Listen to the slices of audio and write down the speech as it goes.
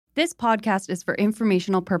This podcast is for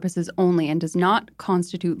informational purposes only and does not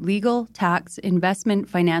constitute legal, tax, investment,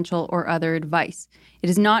 financial, or other advice. It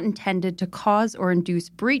is not intended to cause or induce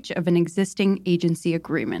breach of an existing agency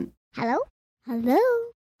agreement. Hello? Hello?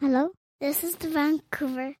 Hello? This is the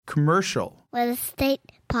Vancouver Commercial Real Estate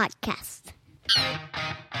Podcast.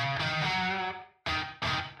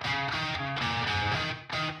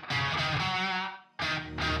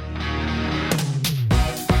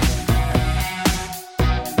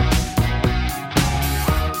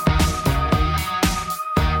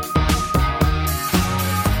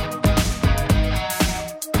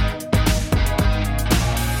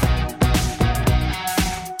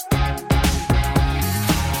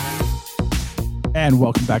 And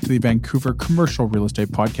welcome back to the Vancouver Commercial Real Estate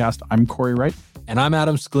Podcast. I'm Corey Wright. And I'm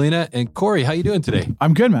Adam Scalina. And Corey, how you doing today?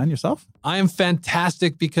 I'm good, man. Yourself? I am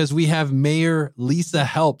fantastic because we have Mayor Lisa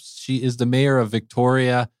Helps. She is the mayor of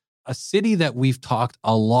Victoria, a city that we've talked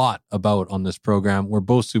a lot about on this program. We're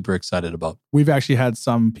both super excited about. We've actually had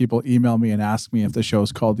some people email me and ask me if the show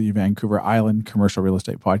is called the Vancouver Island Commercial Real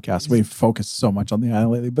Estate Podcast. We've focused so much on the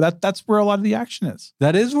island lately, but that's where a lot of the action is.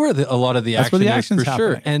 That is where a lot of the That's action where the is, action's for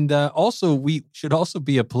happening. sure. And also, we should also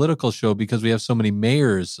be a political show because we have so many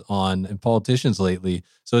mayors on and politicians lately.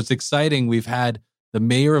 So it's exciting. We've had the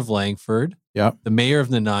mayor of Langford, Yeah. the mayor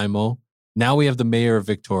of Nanaimo. Now we have the mayor of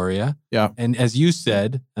Victoria. Yeah. And as you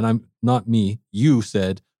said, and I'm not me, you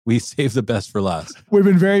said, we save the best for last. We've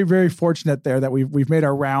been very, very fortunate there that we've made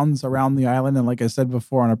our rounds around the island. And like I said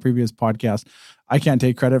before on a previous podcast, I can't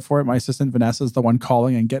take credit for it. My assistant Vanessa is the one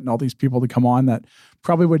calling and getting all these people to come on that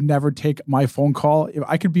probably would never take my phone call. If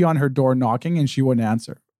I could be on her door knocking and she wouldn't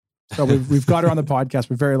answer. So we've got her on the podcast.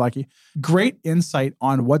 We're very lucky. Great insight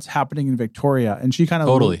on what's happening in Victoria. And she kind of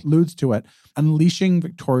alludes to it, unleashing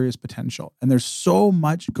Victoria's potential. And there's so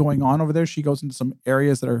much going on over there. She goes into some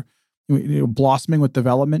areas that are blossoming with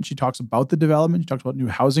development. She talks about the development. She talks about new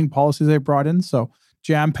housing policies they brought in. So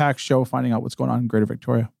jam-packed show finding out what's going on in Greater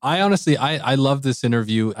Victoria. I honestly love this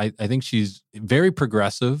interview. I think she's very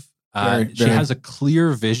progressive. She has a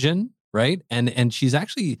clear vision, right? And she's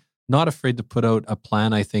actually not afraid to put out a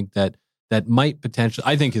plan, I think, that might potentially,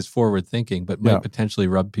 I think is forward thinking, but might potentially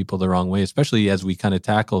rub people the wrong way, especially as we kind of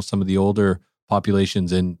tackle some of the older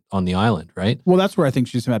populations on the island, right? Well, that's where I think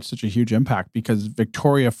she's had such a huge impact because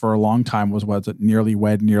Victoria for a long time was nearly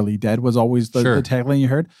wed, nearly dead was always the tagline you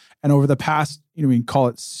heard. And over the past, we can call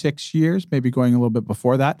it 6 years, maybe going a little bit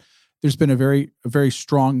before that, there's been a very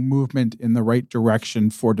strong movement in the right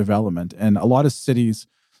direction for development. And a lot of cities,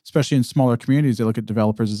 especially in smaller communities, they look at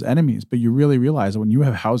developers as enemies. But you really realize that when you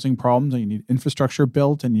have housing problems and you need infrastructure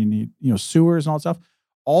built and you need sewers and all that stuff,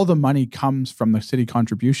 all the money comes from the city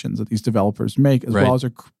contributions that these developers make, as well as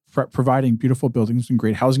they're providing beautiful buildings and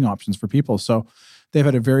great housing options for people. So they've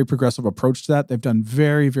had a very progressive approach to that. They've done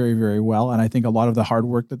very, very, very well. And I think a lot of the hard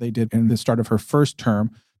work that they did in the start of her first term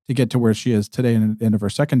to get to where she is today and at the end of her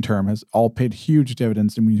second term has all paid huge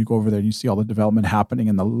dividends. And when you go over there and you see all the development happening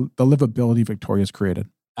and the livability Victoria's created.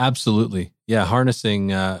 Absolutely. Yeah. Harnessing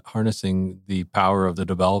the power of the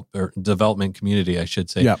development community, I should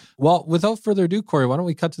say. Yeah. Well, without further ado, Corey, why don't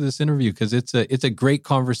we cut to this interview? Because it's a great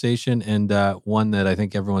conversation and one that I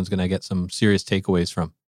think everyone's going to get some serious takeaways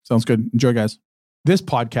from. Sounds good. Enjoy, guys. This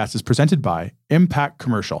podcast is presented by Impact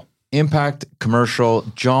Commercial. Impact Commercial,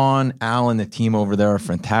 John, Alan, the team over there are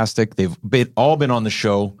fantastic. They've all been on the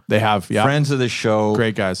show. They have, yeah. Friends of the show.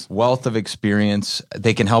 Great guys. Wealth of experience.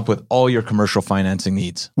 They can help with all your commercial financing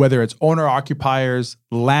needs. Whether it's owner-occupiers,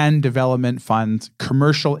 land development funds,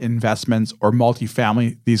 commercial investments, or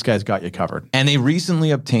multifamily, these guys got you covered. And they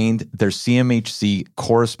recently obtained their CMHC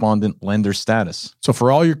correspondent lender status. So for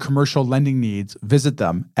all your commercial lending needs, visit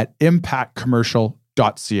them at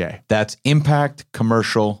impactcommercial.ca. That's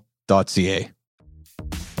impactcommercial.ca.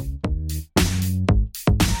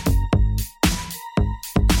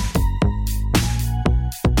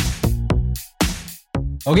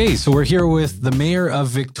 Okay, so we're here with the mayor of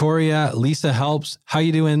Victoria, Lisa Helps. How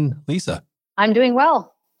you doing, Lisa? I'm doing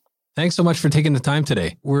well. Thanks so much for taking the time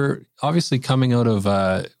today. We're obviously coming out of,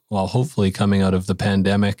 hopefully coming out of the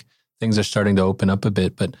pandemic. Things are starting to open up a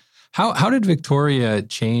bit, but how did Victoria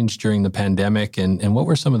change during the pandemic and what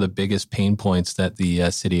were some of the biggest pain points that the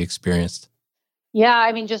city experienced? Yeah,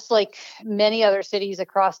 I mean, just like many other cities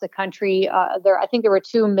across the country, I think there were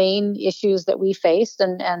two main issues that we faced,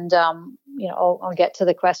 and I'll get to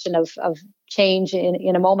the question of change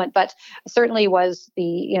in a moment, but certainly was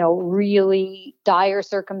the really dire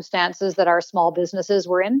circumstances that our small businesses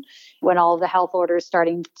were in when all the health orders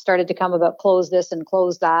started to come about, close this and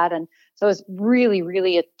close that, and So it's really,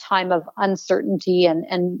 really a time of uncertainty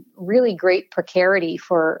and really great precarity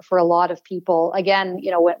for a lot of people. Again,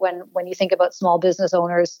 when you think about small business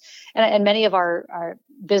owners, and many of our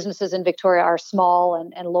businesses in Victoria are small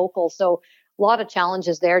and local. So a lot of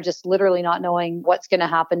challenges there, just literally not knowing what's going to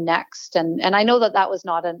happen next. And I know that was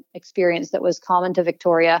not an experience that was common to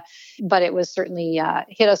Victoria, but it was certainly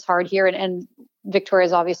hit us hard here. And Victoria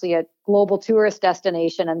is obviously a global tourist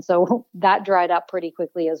destination. And so that dried up pretty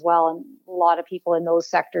quickly as well. And a lot of people in those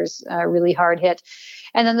sectors really hard hit.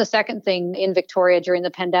 And then the second thing in Victoria during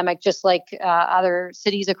the pandemic, just like other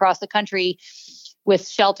cities across the country, with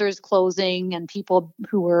shelters closing and people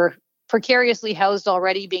who were precariously housed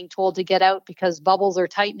already being told to get out because bubbles are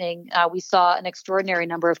tightening, we saw an extraordinary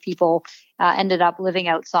number of people ended up living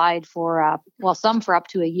outside for, some for up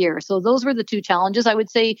to a year. So those were the two challenges. I would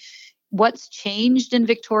say what's changed in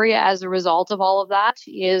Victoria as a result of all of that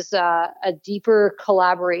is a deeper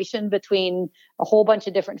collaboration between a whole bunch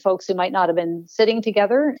of different folks who might not have been sitting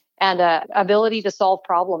together, and an ability to solve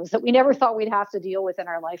problems that we never thought we'd have to deal with in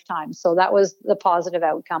our lifetime. So that was the positive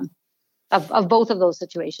outcome of both of those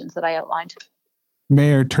situations that I outlined.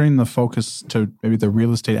 Mayor, turning the focus to maybe the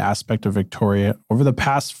real estate aspect of Victoria, over the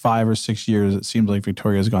past 5 or 6 years, it seems like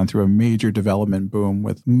Victoria has gone through a major development boom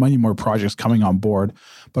with many more projects coming on board,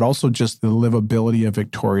 but also just the livability of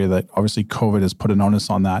Victoria that obviously COVID has put an onus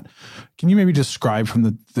on that. Can you maybe describe from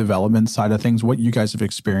the development side of things what you guys have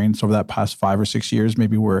experienced over that past 5 or 6 years,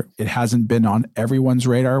 maybe where it hasn't been on everyone's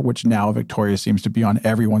radar, which now Victoria seems to be on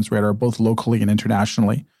everyone's radar, both locally and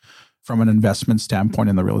internationally, from an investment standpoint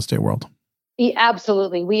in the real estate world?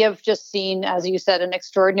 Absolutely. We have just seen, as you said, an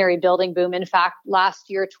extraordinary building boom. In fact, last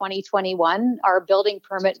year, 2021, our building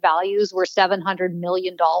permit values were $700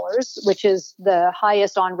 million, which is the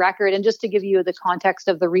highest on record. And just to give you the context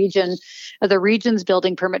of the region's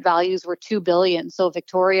building permit values were $2 billion. So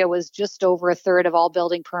Victoria was just over a third of all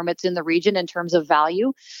building permits in the region in terms of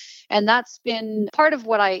value. And that's been part of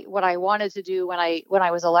what I wanted to do when I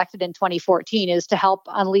was elected in 2014, is to help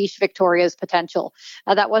unleash Victoria's potential.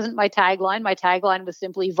 That wasn't my tagline. My tagline was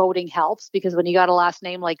simply voting helps, because when you got a last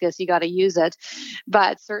name like this, you got to use it.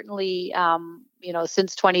 But certainly,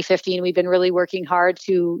 since 2015, we've been really working hard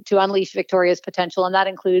to unleash Victoria's potential, and that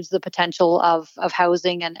includes the potential of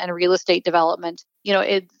housing and real estate development.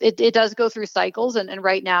 It does go through cycles, and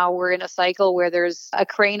right now we're in a cycle where there's a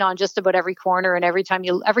crane on just about every corner, and every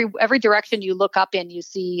direction you look up in, you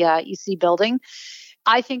see building.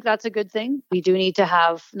 I think that's a good thing. We do need to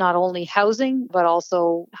have not only housing, but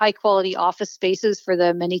also high quality office spaces for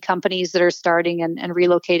the many companies that are starting and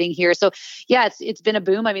relocating here. So yeah, it's been a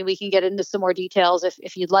boom. I mean, we can get into some more details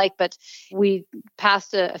if you'd like, but we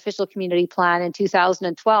passed an official community plan in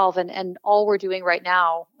 2012. And all we're doing right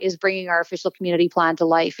now is bringing our official community plan to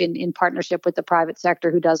life in partnership with the private sector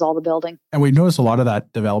who does all the building. And we notice a lot of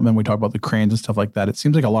that development. We talk about the cranes and stuff like that. It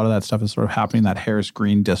seems like a lot of that stuff is sort of happening in that Harris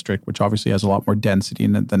Green district, which obviously has a lot more density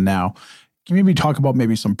in it than now. Can you maybe talk about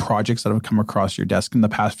maybe some projects that have come across your desk in the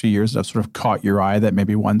past few years that have sort of caught your eye that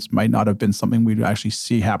maybe once might not have been something we'd actually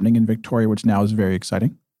see happening in Victoria, which now is very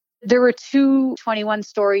exciting? There were 2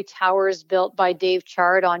 21-story towers built by Dave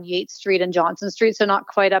Chard on Yates Street and Johnson Street, so not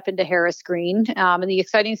quite up into Harris Green. And the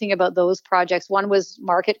exciting thing about those projects, one was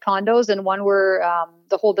market condos and one were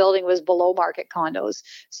the whole building was below market condos,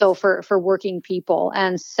 so for working people.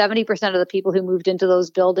 And 70% of the people who moved into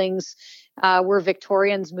those buildings were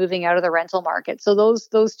Victorians moving out of the rental market. So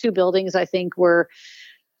those 2 buildings, I think, were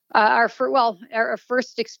our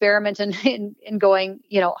first experiment in going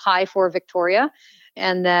high for Victoria.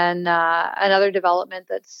 And then another development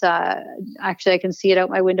that's actually, I can see it out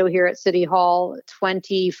my window here at City Hall,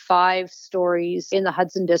 25 stories in the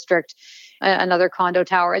Hudson District, another condo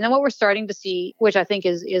tower. And then what we're starting to see, which I think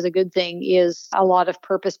is a good thing, is a lot of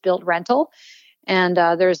purpose-built rental. And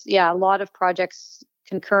there's a lot of projects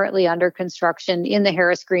concurrently under construction in the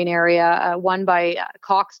Harris Green area, one by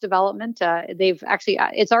Cox Development.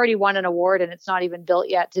 It's already won an award and it's not even built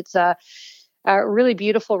yet. It's a really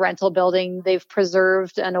beautiful rental building. They've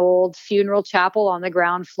preserved an old funeral chapel on the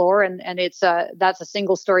ground floor, and that's a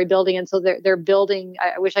single story building. And so they're building.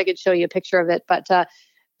 I wish I could show you a picture of it, but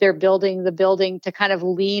they're building the building to kind of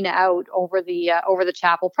lean out over the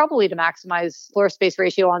chapel, probably to maximize floor space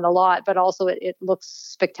ratio on the lot, but also it looks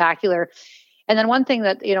spectacular. And then one thing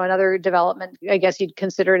that, another development, I guess you'd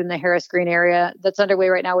consider it in the Harris Green area that's underway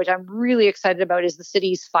right now, which I'm really excited about, is the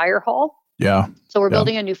city's fire hall. Yeah. So we're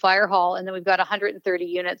building a new fire hall, and then we've got 130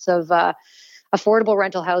 units of affordable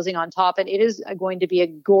rental housing on top. And it is going to be a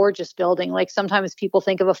gorgeous building. Like sometimes people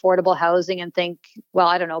think of affordable housing and think, well,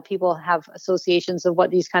 I don't know, people have associations of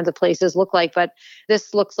what these kinds of places look like, but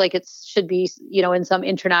this looks like it should be, in some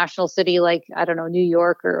international city, like, I don't know, New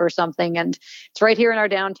York or something. And it's right here in our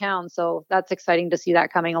downtown. So that's exciting to see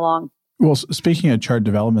that coming along. Well, speaking of Chard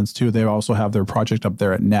Developments too, they also have their project up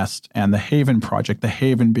there at Nest and the Haven project, the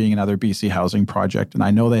Haven being another BC housing project. And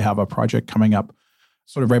I know they have a project coming up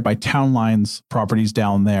sort of right by Town Lines properties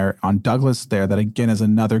down there on Douglas there that again is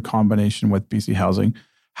another combination with BC housing.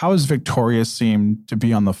 How has Victoria seemed to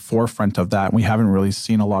be on the forefront of that? We haven't really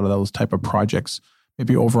seen a lot of those type of projects,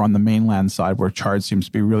 maybe over on the mainland side where Chard seems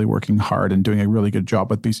to be really working hard and doing a really good job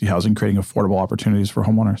with BC housing, creating affordable opportunities for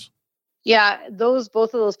homeowners. Yeah, both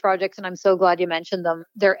of those projects, and I'm so glad you mentioned them.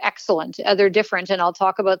 They're excellent. They're different, and I'll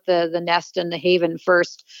talk about the Nest and the Haven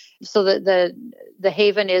first. So the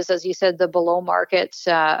Haven is, as you said, the below market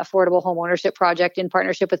affordable home ownership project in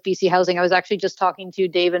partnership with BC Housing. I was actually just talking to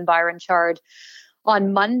Dave and Byron Chard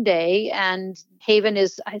on Monday, and Haven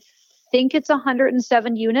is, I think it's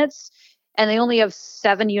 107 units. And they only have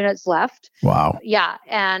 7 units left. Wow. Yeah.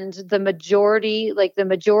 And the majority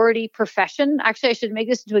profession, actually, I should make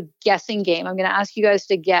this into a guessing game. I'm going to ask you guys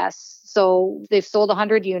to guess. So they've sold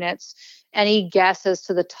 100 units. Any guess as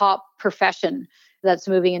to the top profession that's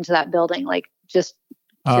moving into that building? Like, just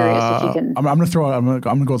curious if you can. I'm going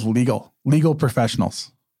to go with legal professionals.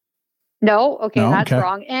 No. Okay. That's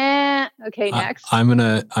wrong. Okay. Next. I'm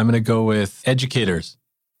going to go with educators.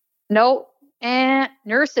 No.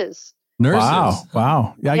 Nurses. Nurses.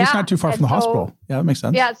 Wow. Yeah, I guess not too far from the hospital. Yeah, that makes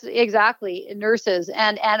sense. Yeah, exactly. Nurses.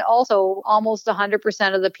 And also almost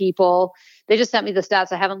 100% of the people, they just sent me the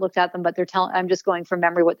stats. I haven't looked at them, but I'm just going from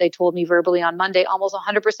memory what they told me verbally on Monday. Almost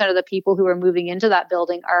 100% of the people who are moving into that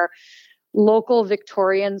building are local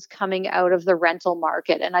Victorians coming out of the rental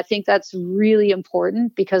market. And I think that's really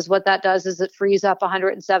important because what that does is it frees up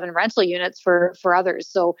 107 rental units for others.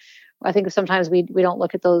 So I think sometimes we don't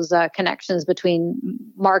look at those connections between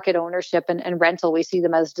market ownership and rental. We see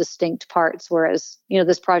them as distinct parts, whereas,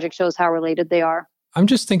 this project shows how related they are. I'm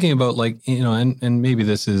just thinking about and maybe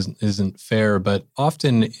this isn't fair, but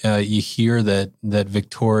often you hear that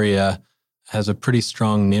Victoria has a pretty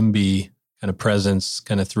strong NIMBY kind of presence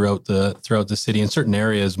kind of throughout the city in certain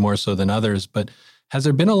areas more so than others. But has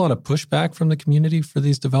there been a lot of pushback from the community for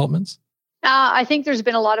these developments? I think there's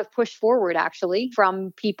been a lot of push forward, actually,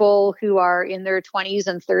 from people who are in their 20s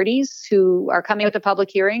and 30s who are coming out to public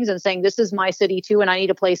hearings and saying, this is my city too, and I need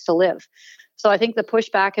a place to live. So I think the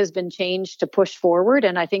pushback has been changed to push forward.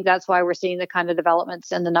 And I think that's why we're seeing the kind of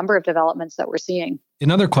developments and the number of developments that we're seeing.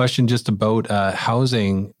 Another question just about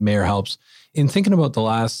housing, Mayor Helps. In thinking about the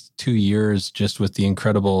last 2 years, just with the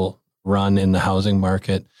incredible run in the housing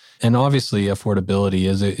market, and obviously affordability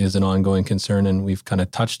is an ongoing concern, and we've kind of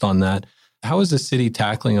touched on that. How is the city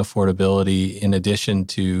tackling affordability in addition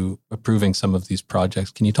to approving some of these projects?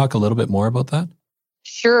 Can you talk a little bit more about that?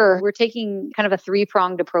 Sure. We're taking kind of a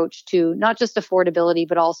 3-pronged approach to not just affordability,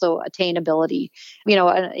 but also attainability. An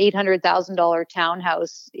 $800,000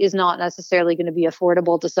 townhouse is not necessarily going to be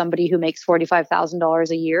affordable to somebody who makes $45,000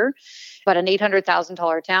 a year. But an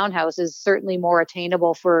 $800,000 townhouse is certainly more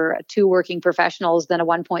attainable for 2 working professionals than a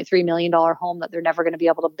 $1.3 million home that they're never going to be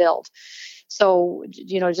able to build. So,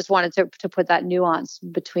 just wanted to put that nuance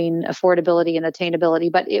between affordability and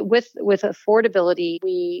attainability. But with affordability,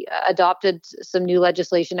 we adopted some new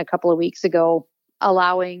legislation a couple of weeks ago,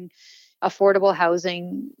 allowing affordable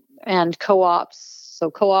housing and co-ops.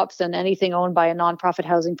 So co-ops and anything owned by a nonprofit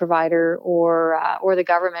housing provider or the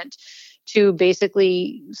government to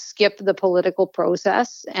basically skip the political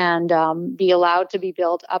process and be allowed to be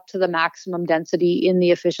built up to the maximum density in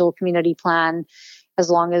the official community plan, as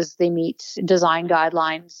long as they meet design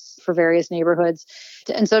guidelines for various neighborhoods.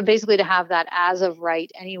 And so basically to have that as of right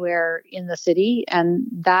anywhere in the city. And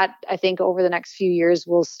that, I think, over the next few years,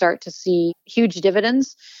 we'll start to see huge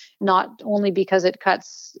dividends, not only because it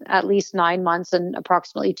cuts at least 9 months and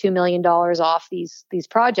approximately $2 million off these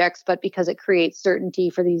projects, but because it creates certainty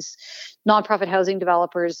for these nonprofit housing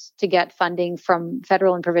developers to get funding from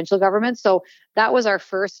federal and provincial governments. So that was our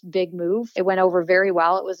first big move. It went over very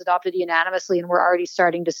well. It was adopted unanimously, and we're already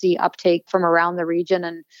starting to see uptake from around the region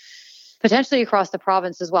and potentially across the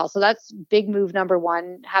province as well. So that's big move number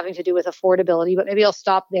 1, having to do with affordability. But maybe I'll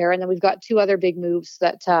stop there. And then we've got 2 other big moves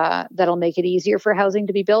that'll make it easier for housing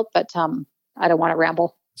to be built. But I don't want to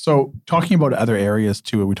ramble. So talking about other areas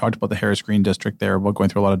too, we talked about the Harris Green District there, about going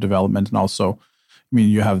through a lot of development. And also,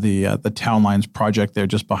 you have the Town Lines project there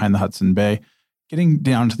just behind the Hudson Bay. Getting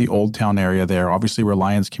down to the Old Town area there, obviously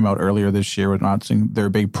Reliance came out earlier this year announcing their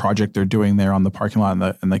big project they're doing there on the parking lot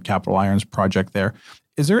and the Capital Irons project there.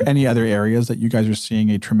 Is there any other areas that you guys are seeing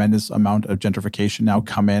a tremendous amount of gentrification now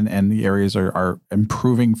come in and the areas are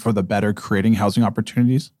improving for the better, creating housing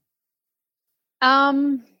opportunities?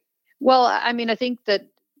 Well, I mean, I think that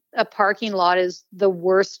a parking lot is the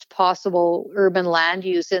worst possible urban land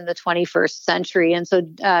use in the 21st century. And so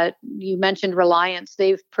you mentioned Reliance.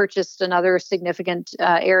 They've purchased another significant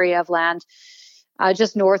area of land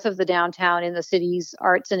just north of the downtown in the city's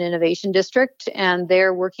Arts and Innovation District. And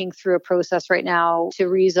they're working through a process right now to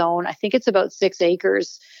rezone, I think it's about 6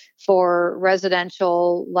 acres for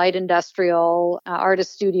residential, light industrial,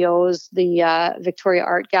 artist studios. The Victoria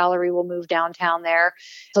Art Gallery will move downtown there.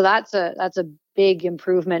 So that's a big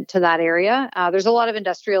improvement to that area. There's a lot of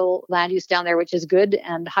industrial land use down there, which is good,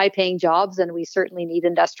 and high-paying jobs, and we certainly need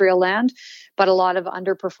industrial land, but a lot of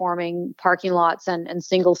underperforming parking lots and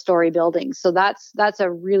single-story buildings. So that's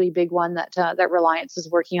a really big one that Reliance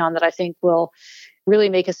is working on that I think will really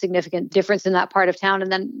make a significant difference in that part of town.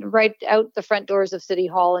 And then right out the front doors of City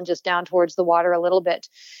Hall and just down towards the water a little bit,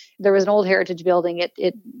 there was an old heritage building.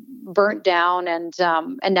 It burnt down, and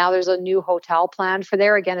now there's a new hotel planned for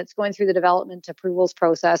there. Again, it's going through the development approvals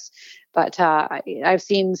process, but I've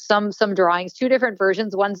seen some drawings, 2 different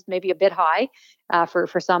versions. One's maybe a bit high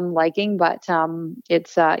for some liking, but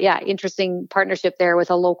it's interesting partnership there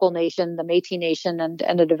with a local nation, the Métis Nation,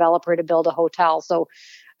 and a developer to build a hotel. So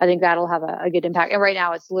I think that'll have a good impact. And right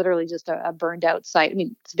now, it's literally just a burned out site. I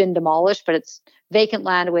mean, it's been demolished, but it's vacant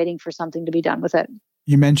land waiting for something to be done with it.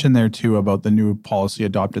 You mentioned there too about the new policy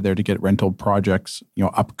adopted there to get rental projects,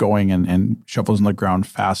 upgoing and shovels in the ground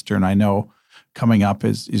faster. And I know coming up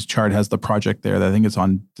is Chard has the project there that I think it's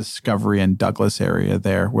on Discovery and Douglas area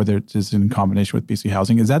there, where it is in combination with BC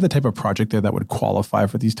Housing. Is that the type of project there that would qualify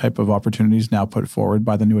for these type of opportunities now put forward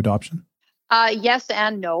by the new adoption? Yes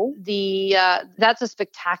and no. That's a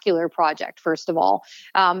spectacular project, first of all.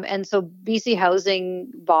 And so BC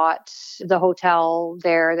Housing bought the hotel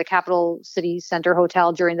there, the Capital City Centre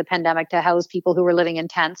Hotel, during the pandemic to house people who were living in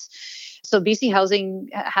tents. So BC Housing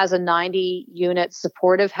has a 90-unit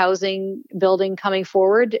supportive housing building coming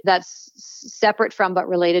forward that's separate from but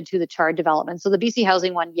related to the Chard development. So the BC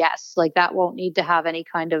Housing one, yes, like that won't need to have any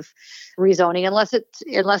kind of rezoning unless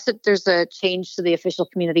there's a change to the official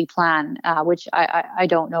community plan, which I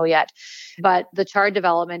don't know yet. But the Chard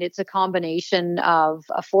development, it's a combination of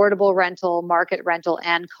affordable rental, market rental,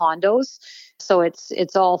 and condos. So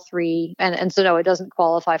it's all 3, and so no, it doesn't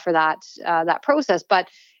qualify for that process. But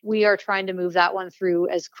we are trying to move that one through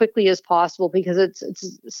as quickly as possible because it's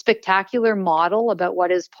a spectacular model about what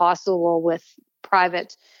is possible with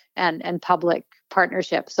private and public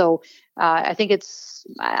partnership. So I think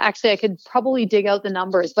I could probably dig out the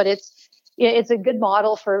numbers, but it's a good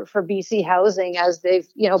model for BC Housing, as they've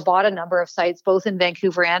bought a number of sites both in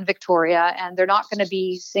Vancouver and Victoria, and they're not going to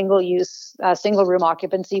be single room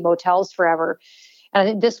occupancy motels forever. And I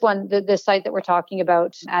think this one, the site that we're talking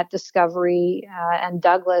about at Discovery and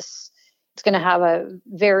Douglas, it's going to have a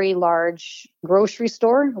very large grocery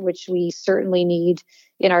store, which we certainly need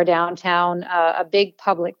in our downtown, a big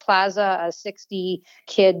public plaza, a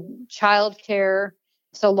 60-kid childcare.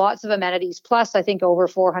 So lots of amenities, plus I think over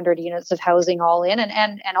 400 units of housing all in.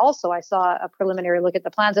 And also I saw a preliminary look at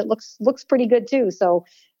the plans. It looks pretty good too. So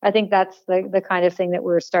I think that's the kind of thing that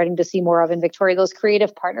we're starting to see more of in Victoria, those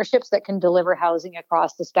creative partnerships that can deliver housing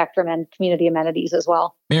across the spectrum and community amenities as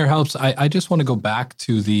well. Mayor Halps, I just want to go back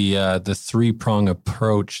to the 3-prong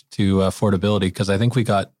approach to affordability, because I think we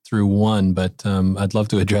got through one, but I'd love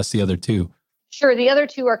to address the other 2. Sure. The other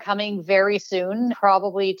 2 are coming very soon,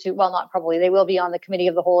 not probably, they will be on the committee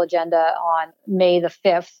of the whole agenda on May the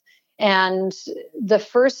 5th. And the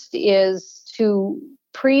first is to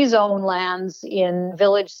pre-zone lands in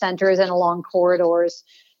village centers and along corridors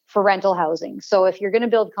for rental housing. So if you're going to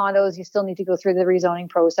build condos, you still need to go through the rezoning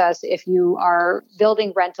process. If you are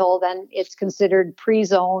building rental, then it's considered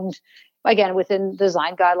pre-zoned, again, within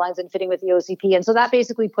design guidelines and fitting with the OCP. And so that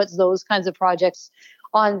basically puts those kinds of projects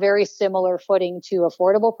on very similar footing to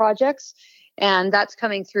affordable projects. And that's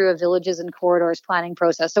coming through a villages and corridors planning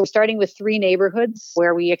process. So we're starting with 3 neighborhoods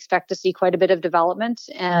where we expect to see quite a bit of development.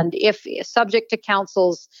 And if subject to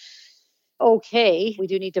council's okay, we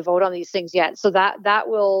do need to vote on these things yet. So that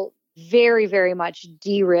will very, very much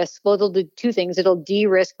de-risk. Well, it'll do 2 things. It'll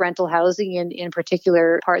de-risk rental housing in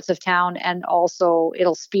particular parts of town, and also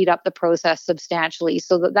it'll speed up the process substantially.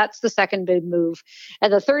 So that's the second big move.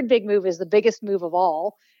 And the third big move is the biggest move of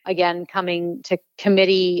all, again, coming to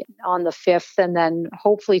committee on the 5th, and then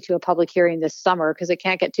hopefully to a public hearing this summer, because it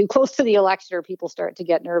can't get too close to the election or people start to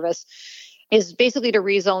get nervous. is basically to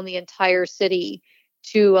rezone the entire city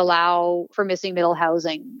to allow for missing middle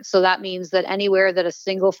housing. So that means that anywhere that a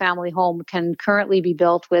single family home can currently be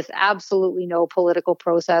built with absolutely no political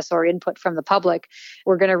process or input from the public,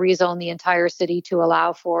 we're going to rezone the entire city to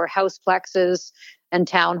allow for houseplexes and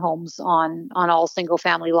townhomes on all single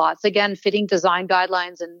family lots. Again, fitting design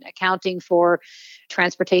guidelines and accounting for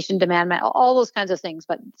transportation demand, all those kinds of things.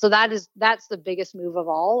 But so that's the biggest move of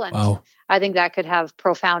all. And wow. I think that could have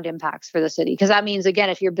profound impacts for the city, because that means, again,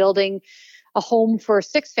 if you're building a home for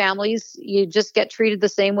 6 families, you just get treated the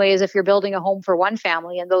same way as if you're building a home for 1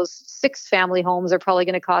 family. And those 6 family homes are probably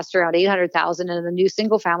going to cost around $800,000, and the new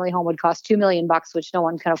single family home would cost $2 million, which no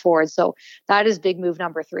one can afford. So that is big move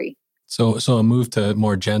number 3. So a move to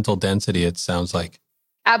more gentle density, it sounds like.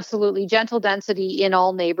 Absolutely. Gentle density in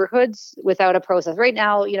all neighborhoods without a process. Right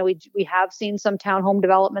now, we have seen some townhome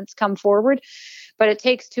developments come forward, but it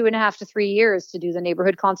takes 2.5 to 3 years to do the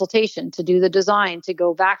neighborhood consultation, to do the design, to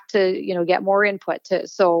go back to, get more input.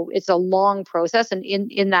 So it's a long process. And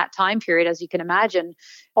in that time period, as you can imagine,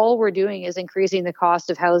 all we're doing is increasing the cost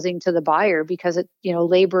of housing to the buyer, because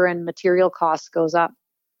labor and material costs goes up.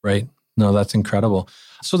 Right. No, that's incredible.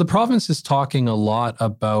 So the province is talking a lot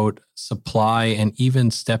about supply and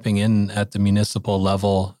even stepping in at the municipal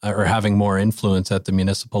level, or having more influence at the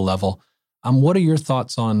municipal level. What are your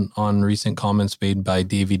thoughts on recent comments made by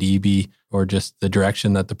David Eby, or just the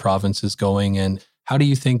direction that the province is going? And how do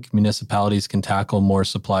you think municipalities can tackle more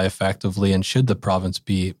supply effectively? And should the province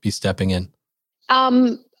be stepping in?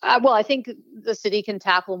 Well, I think the city can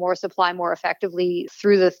tackle more supply more effectively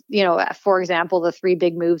through for example, the 3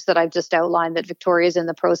 big moves that I've just outlined that Victoria is in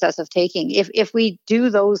the process of taking. If we do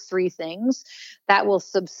those 3 things, that will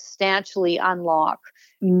substantially unlock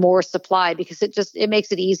more supply, because it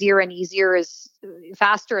makes it easier, and easier is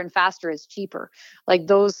faster, and faster is cheaper. Like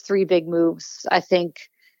those 3 big moves, I think,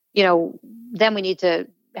 then we need to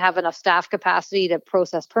have enough staff capacity to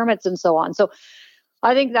process permits and so on. So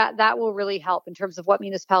I think that will really help in terms of what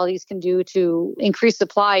municipalities can do to increase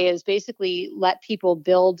supply, is basically let people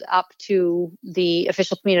build up to the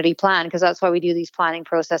official community plan, because that's why we do these planning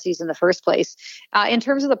processes in the first place. In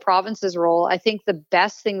terms of the province's role, I think the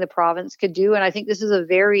best thing the province could do, and I think this is a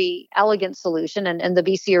very elegant solution, and the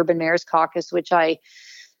BC Urban Mayors Caucus, which I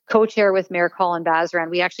co-chair with Mayor Colin Basran,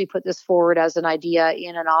 we actually put this forward as an idea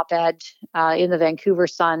in an op-ed in the Vancouver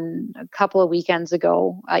Sun a couple of weekends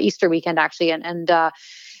ago, Easter weekend actually.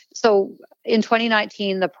 So in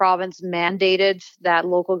 2019, the province mandated that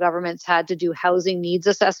local governments had to do housing needs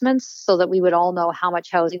assessments so that we would all know how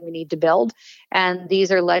much housing we need to build. And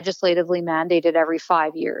these are legislatively mandated every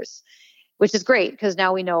 5 years, which is great, because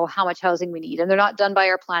now we know how much housing we need. And they're not done by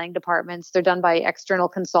our planning departments. They're done by external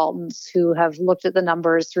consultants who have looked at the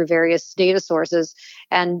numbers through various data sources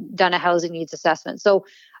and done a housing needs assessment. So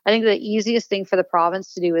I think the easiest thing for the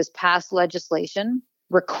province to do is pass legislation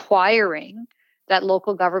requiring that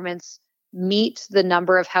local governments meet the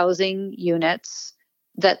number of housing units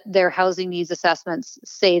that their housing needs assessments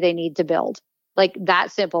say they need to build. Like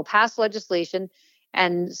that simple. Pass legislation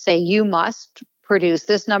and say you must produce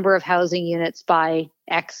this number of housing units by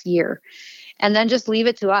X year, and then just leave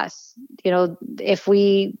it to us. If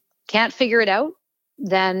we can't figure it out,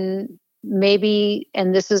 then maybe,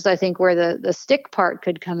 and this is, I think, where the stick part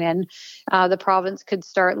could come in, the province could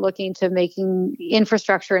start looking to making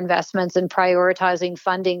infrastructure investments and prioritizing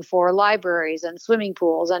funding for libraries and swimming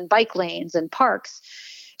pools and bike lanes and parks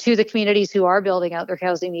to the communities who are building out their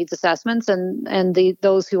housing needs assessments, and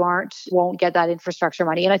those who aren't won't get that infrastructure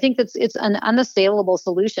money. And I think it's an unassailable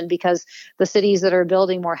solution, because the cities that are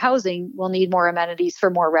building more housing will need more amenities for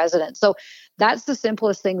more residents. So that's the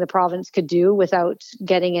simplest thing the province could do without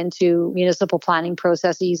getting into municipal planning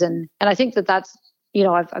processes. And I think that's,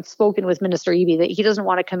 I've spoken with Minister Eby that he doesn't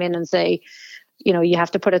want to come in and say, you have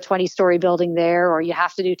to put a 20-story building there, or you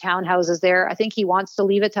have to do townhouses there. I think he wants to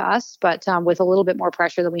leave it to us, but with a little bit more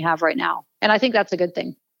pressure than we have right now. And I think that's a good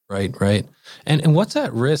thing. Right. And what's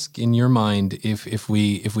at risk in your mind if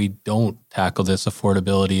we don't tackle this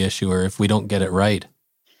affordability issue, or if we don't get it right?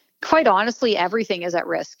 Quite honestly, everything is at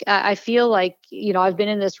risk. I feel like, I've been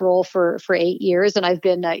in this role for 8 years, and I've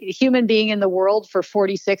been a human being in the world for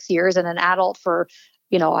 46 years and an adult for,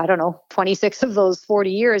 26 of those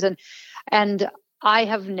 40 years. And I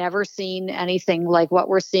have never seen anything like what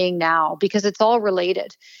we're seeing now, because it's all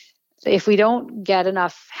related. If we don't get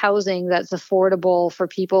enough housing that's affordable for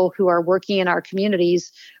people who are working in our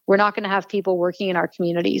communities, we're not going to have people working in our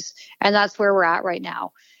communities. And that's where we're at right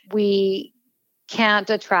now. We can't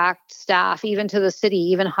attract staff even to the city,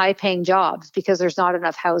 even high-paying jobs, because there's not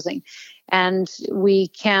enough housing. And we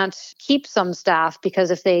can't keep some staff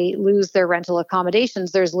because if they lose their rental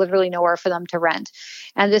accommodations, there's literally nowhere for them to rent.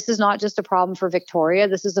 And this is not just a problem for Victoria.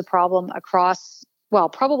 This is a problem across, well,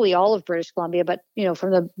 probably all of British Columbia, but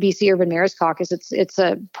from the BC Urban Mayors Caucus, it's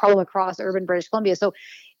a problem across urban British Columbia. So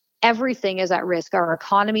everything is at risk. Our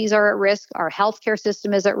economies are at risk. Our healthcare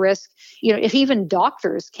system is at risk. If even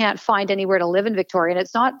doctors can't find anywhere to live in Victoria, and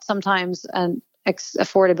it's not sometimes an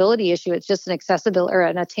affordability issue, it's just an accessibility or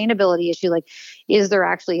an attainability issue. Like, is there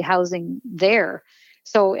actually housing there?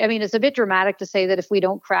 So, it's a bit dramatic to say that if we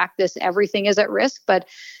don't crack this, everything is at risk, but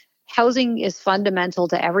housing is fundamental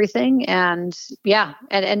to everything. And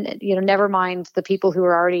never mind the people who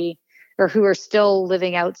are already or who are still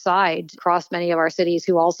living outside across many of our cities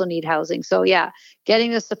who also need housing. So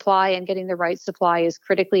getting the supply and getting the right supply is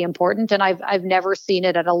critically important. And I've never seen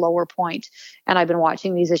it at a lower point. And I've been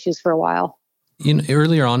watching these issues for a while.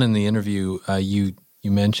 Earlier on in the interview, you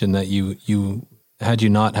mentioned that you had you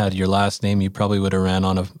not had your last name, you probably would have ran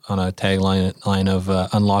on a tagline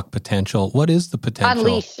of unlock potential. What is the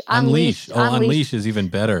potential? Unleash. Unleash is even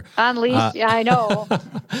better. Unleash. Yeah, I know.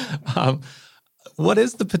 What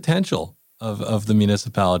is the potential of the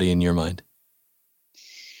municipality in your mind?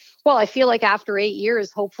 Well, I feel like after 8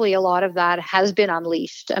 years, hopefully a lot of that has been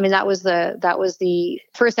unleashed. That was the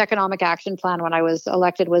first economic action plan when I was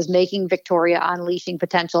elected, was making Victoria unleashing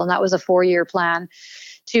potential. And that was a 4-year plan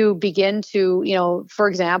to begin to, for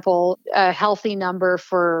example, a healthy number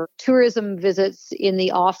for tourism visits in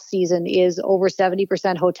the off season is over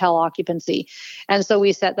 70% hotel occupancy. And so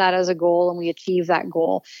we set that as a goal and we achieved that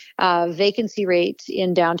goal. Vacancy rate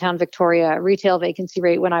in downtown Victoria, retail vacancy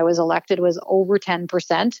rate when I was elected was over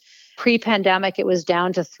 10%. Pre-pandemic, it was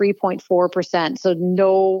down to 3.4%.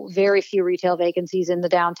 So very few retail vacancies in the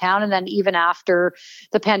downtown. And then even after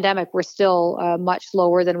the pandemic, we're still much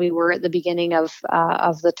lower than we were at the beginning of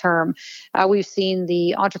the term. We've seen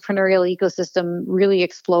the entrepreneurial ecosystem really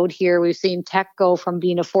explode here. We've seen tech go from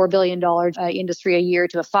being a $4 billion industry a year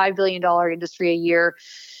to a $5 billion industry a year.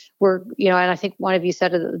 We're, and I think one of you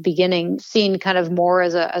said at the beginning, seen kind of more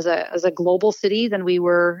as a global city than we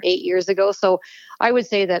were 8 years ago. So I would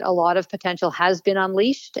say that a lot of potential has been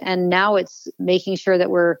unleashed, and now it's making sure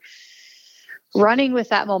that we're running with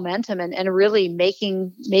that momentum and really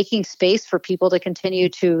making space for people to continue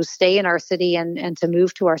to stay in our city and to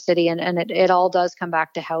move to our city. And it all does come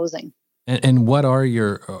back to housing. And what are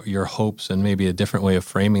your hopes, and maybe a different way of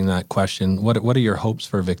framing that question, what are your hopes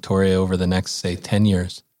for Victoria over the next, say, 10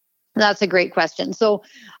 years? That's a great question. So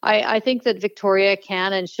I think that Victoria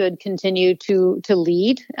can and should continue to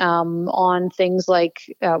lead on things like,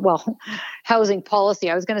 housing policy.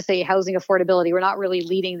 I was going to say housing affordability. We're not really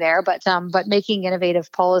leading there, but making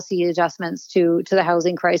innovative policy adjustments to the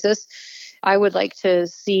housing crisis. I would like to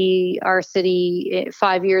see our city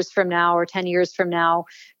 5 years from now or 10 years from now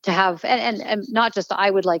to have, and not just I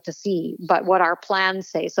would like to see, but what our plans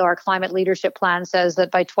say. So our climate leadership plan says that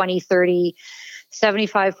by 2030,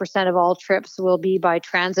 75% of all trips will be by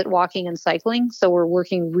transit, walking, and cycling. So we're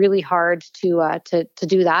working really hard to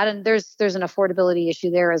do that. And there's an affordability issue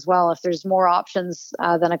there as well. If there's more options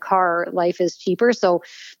than a car, life is cheaper. So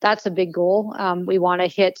that's a big goal. We want to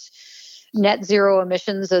hit net zero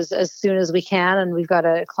emissions as soon as we can, and we've got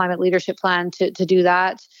a climate leadership plan to do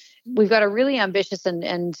that. We've got a really ambitious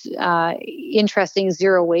and interesting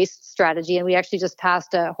zero waste strategy, and we actually just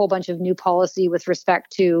passed a whole bunch of new policy with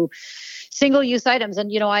respect to single-use items.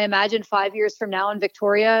 And, I imagine 5 years from now in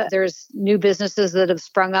Victoria, there's new businesses that have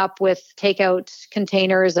sprung up with takeout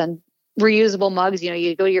containers and reusable mugs.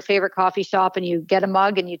 You go to your favorite coffee shop and you get a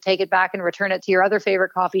mug and you take it back and return it to your other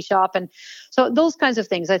favorite coffee shop. And so those kinds of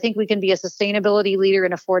things, I think we can be a sustainability leader,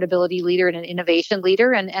 an affordability leader, and an innovation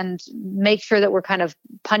leader, and make sure that we're kind of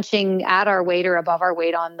punching at our weight or above our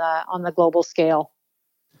weight on the global scale.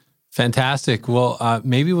 Fantastic. Well,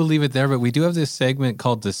 maybe we'll leave it there, but we do have this segment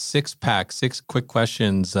called the 6-Pack, 6 quick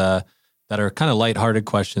questions that are kind of lighthearted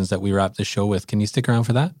questions that we wrap the show with. Can you stick around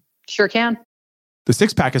for that? Sure can. The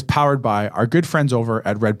 6-Pack is powered by our good friends over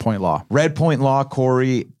at Red Point Law. Red Point Law,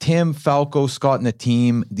 Corey, Tim, Falco, Scott, and the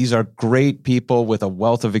team. These are great people with a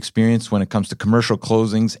wealth of experience when it comes to commercial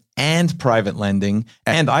closings and private lending.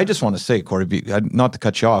 And I just want to say, Corey, not to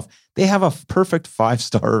cut you off, they have a perfect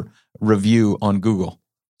 5-star review on Google.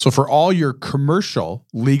 So for all your commercial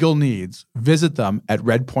legal needs, visit them at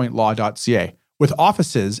redpointlaw.ca, with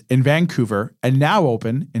offices in Vancouver and now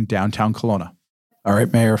open in downtown Kelowna. All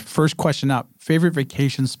right, Mayor, first question up. Favorite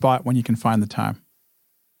vacation spot when you can find the time?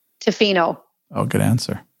 Tofino. Oh, good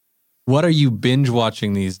answer. What are you binge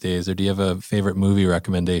watching these days, or do you have a favorite movie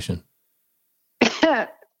recommendation?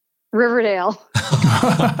 Riverdale.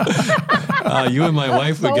 You and my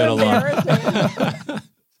wife would get along.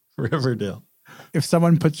 Riverdale. If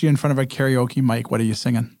someone puts you in front of a karaoke mic, what are you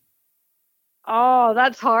singing? Oh,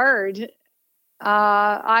 that's hard.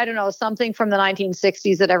 I don't know, something from the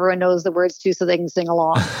 1960s that everyone knows the words to so they can sing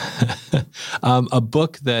along. A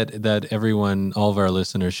book that everyone, all of our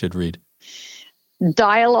listeners should read.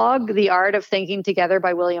 Dialogue, The Art of Thinking Together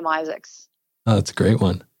by William Isaacs. Oh, that's a great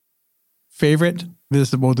one. Favorite,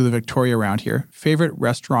 we'll do the Victoria round here. Favorite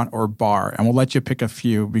restaurant or bar? And we'll let you pick a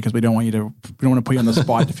few because we don't want to put you on the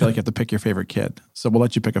spot to feel like you have to pick your favorite kid. So we'll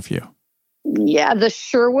let you pick a few. Yeah, the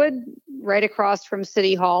Sherwood, right across from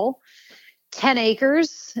City Hall. 10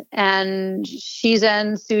 Acres and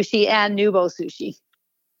Shizen Sushi and Nubo Sushi.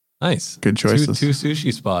 Nice. Good choices. Two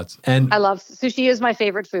sushi spots. And I love sushi is my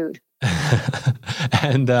favorite food.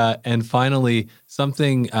 and finally,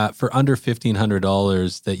 something for under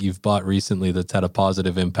 $1,500 that you've bought recently that's had a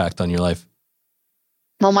positive impact on your life.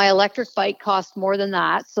 Well, my electric bike cost more than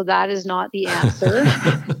that, so that is not the answer.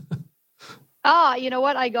 You know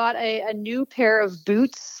what? I got a new pair of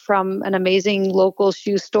boots from an amazing local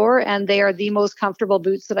shoe store, and they are the most comfortable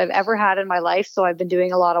boots that I've ever had in my life. So I've been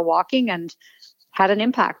doing a lot of walking and had an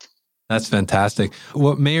impact. That's fantastic.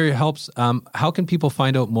 What Mayor helps, how can people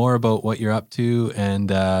find out more about what you're up to and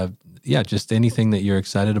just anything that you're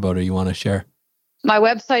excited about or you want to share? My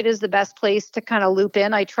website is the best place to kind of loop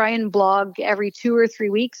in. I try and blog every 2 or 3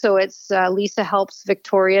 weeks. So it's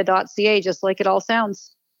lisahelpsvictoria.ca, just like it all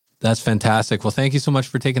sounds. That's fantastic. Well, thank you so much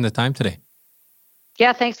for taking the time today.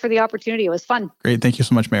 Yeah, thanks for the opportunity. It was fun. Great. Thank you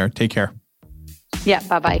so much, Mayor. Take care. Yeah,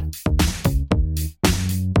 bye-bye.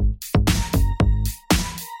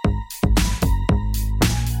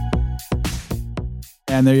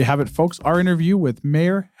 And there you have it, folks. Our interview with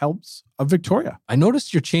Mayor Helps of Victoria. I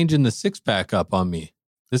noticed you're changing the six-pack up on me.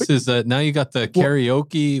 This is now you got the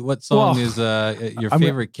karaoke. What song is your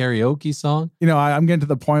favorite karaoke song? You know, I'm getting to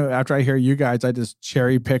the point after I hear you guys, I just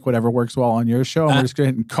cherry pick whatever works well on your show. And we're just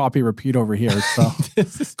going to copy repeat over here. So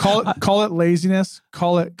call it laziness,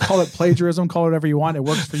 call it plagiarism, call it whatever you want. It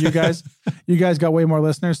works for you guys. You guys got way more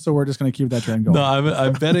listeners, so we're just going to keep that trend going. No,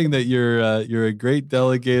 I'm betting that you're a great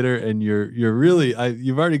delegator, and you're really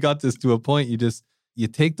you've already got this to a point. You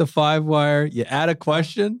take the 5-wire, you add a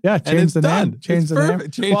question, change the done. name. Change the name.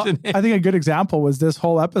 The name. I think a good example was this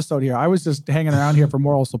whole episode here. I was just hanging around here for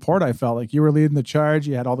moral support. I felt like you were leading the charge.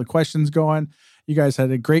 You had all the questions going. You guys had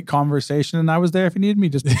a great conversation, and I was there if you needed me,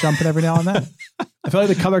 just to jump in every now and then. I feel like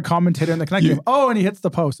the color commentator in the Connect game. Oh, and he hits the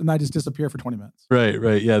post, and I just disappear for 20 minutes.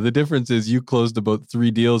 Right. Yeah, the difference is you closed about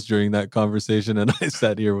 3 deals during that conversation, and I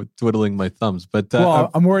sat here twiddling my thumbs. But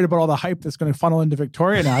I'm worried about all the hype that's going to funnel into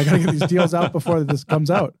Victoria now. I got to get these deals out before this comes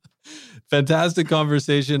out. Fantastic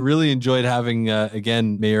conversation. Really enjoyed having,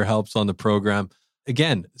 again, Mayor Helps on the program.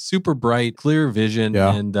 Again, super bright, clear vision,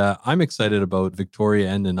 and I'm excited about Victoria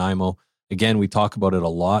and Nanaimo. Again, we talk about it a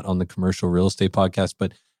lot on the Commercial Real Estate Podcast,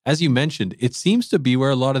 but as you mentioned, it seems to be where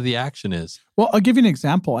a lot of the action is. Well, I'll give you an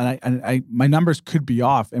example, and I my numbers could be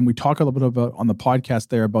off, and we talk a little bit about on the podcast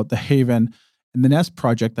there about the Haven and the Nest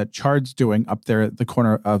project that Chard's doing up there at the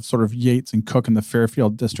corner of sort of Yates and Cook in the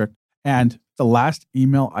Fairfield district. And the last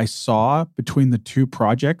email I saw between the two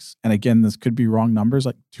projects, and again, this could be wrong numbers,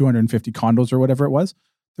 like 250 condos or whatever it was,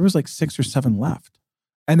 there was like 6 or 7 left.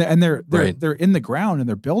 And they're in the ground and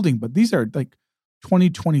they're building, but these are like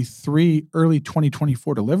 2023, early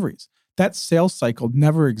 2024 deliveries. That sales cycle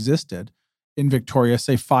never existed in Victoria,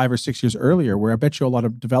 say 5 or 6 years earlier, where I bet you a lot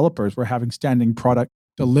of developers were having standing product,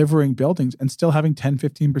 delivering buildings and still having 10,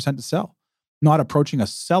 15% to sell, not approaching a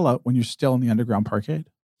sellout when you're still in the underground parkade.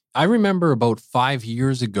 I remember about 5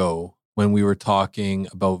 years ago when we were talking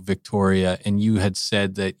about Victoria, and you had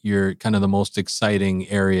said that your kind of the most exciting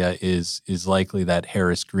area is likely that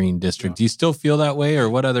Harris Green district. Do you still feel that way, or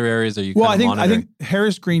what other areas are you monitoring? I think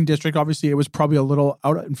Harris Green district, obviously it was probably a little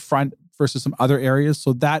out in front versus some other areas.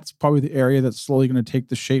 So that's probably the area that's slowly going to take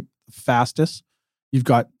the shape fastest. You've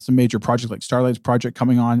got some major projects like Starlight's project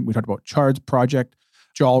coming on. We talked about Chard's project.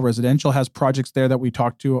 Jal Residential has projects there that we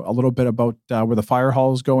talked to a little bit about where the fire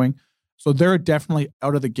hall is going. So they're definitely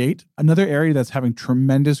out of the gate. Another area that's having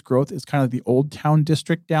tremendous growth is kind of the Old Town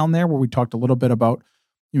district down there, where we talked a little bit about,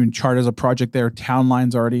 even Chart has a project there. Town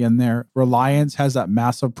Line's already in there. Reliance has that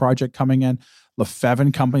massive project coming in.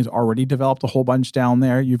 Lefevre Company's already developed a whole bunch down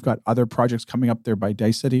there. You've got other projects coming up there by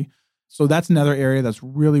Dicity. So that's another area that's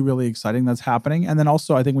really, really exciting that's happening. And then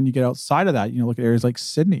also, I think when you get outside of that, look at areas like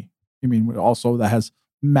Sydney. Also that has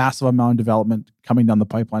massive amount of development coming down the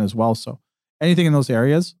pipeline as well. So anything in those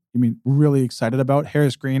areas, really excited about.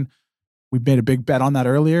 Harris Green, We made a big bet on that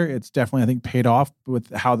earlier. It's definitely, I think, paid off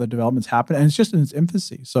with how the development's happened. And it's just in its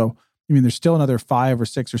infancy. So, I mean, there's still another 5 or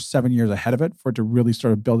 6 or 7 years ahead of it for it to really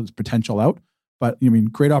sort of build its potential out. But I mean,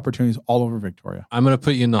 great opportunities all over Victoria. I'm going to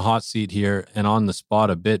put you in the hot seat here and on the spot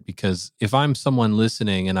a bit, because if I'm someone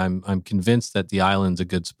listening and I'm convinced that the island's a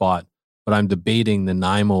good spot, but I'm debating the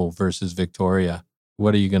Nanaimo versus Victoria,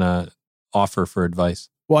 what are you going to offer for advice?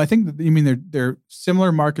 Well, I think that, they're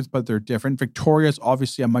similar markets, but they're different. Victoria is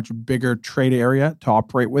obviously a much bigger trade area to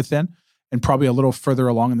operate within and probably a little further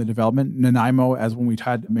along in the development. Nanaimo, as when we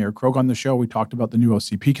had Mayor Krog on the show, we talked about the new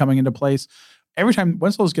OCP coming into place. Every time,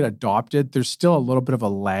 once those get adopted, there's still a little bit of a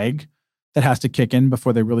lag that has to kick in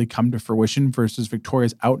before they really come to fruition versus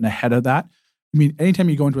Victoria's out and ahead of that. I mean, anytime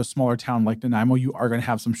you go into a smaller town like Nanaimo, you are going to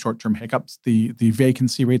have some short-term hiccups. The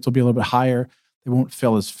vacancy rates will be a little bit higher. They won't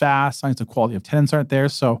fill as fast. Signs of quality of tenants aren't there.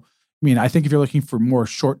 So, I mean, I think if you're looking for more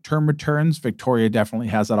short-term returns, Victoria definitely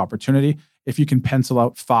has that opportunity. If you can pencil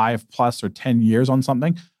out 5+ or 10 years on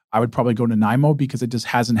something, I would probably go to Nanaimo because it just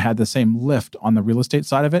hasn't had the same lift on the real estate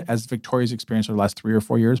side of it as Victoria's experienced over the last 3 or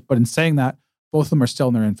 4 years. But in saying that, both of them are still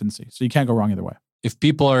in their infancy. So you can't go wrong either way. If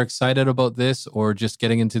people are excited about this or just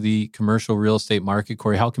getting into the commercial real estate market,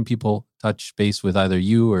 Corey, how can people touch base with either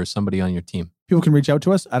you or somebody on your team? People can reach out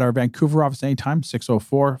to us at our Vancouver office anytime,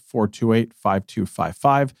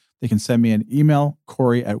 604-428-5255. They can send me an email,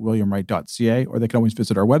 corey@williamwright.ca, or they can always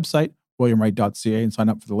visit our website, williamwright.ca, and sign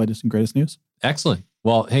up for the latest and greatest news. Excellent.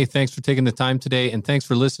 Well, hey, thanks for taking the time today, and thanks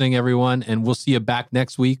for listening, everyone. And we'll see you back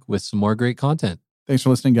next week with some more great content. Thanks for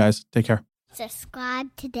listening, guys. Take care.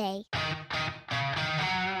 Subscribe today.